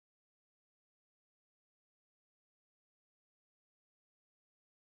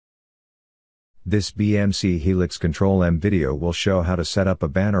This BMC Helix Control-M video will show how to set up a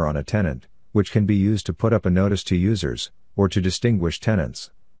banner on a tenant, which can be used to put up a notice to users, or to distinguish tenants.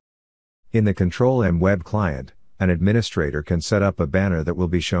 In the Control-M web client, an administrator can set up a banner that will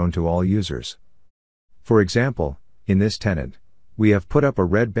be shown to all users. For example, in this tenant, we have put up a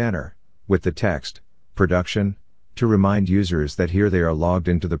red banner, with the text, Production, to remind users that here they are logged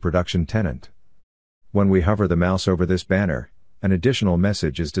into the production tenant. When we hover the mouse over this banner, an additional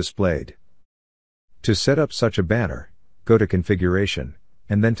message is displayed. To set up such a banner, go to Configuration,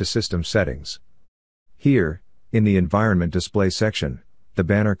 and then to System Settings. Here, in the Environment Display section, the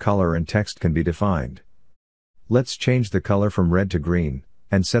banner color and text can be defined. Let's change the color from red to green,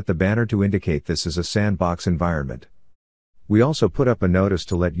 and set the banner to indicate this is a sandbox environment. We also put up a notice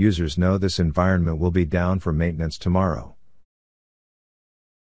to let users know this environment will be down for maintenance tomorrow.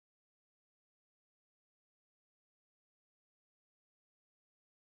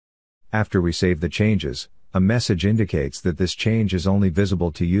 After we save the changes, a message indicates that this change is only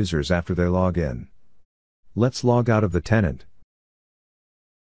visible to users after they log in. Let's log out of the tenant,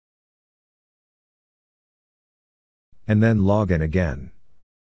 and then log in again.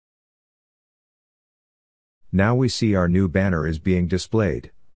 Now we see our new banner is being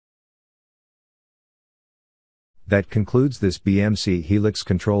displayed. That concludes this BMC Helix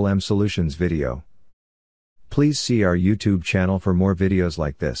Control-M Solutions video. Please see our YouTube channel for more videos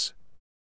like this.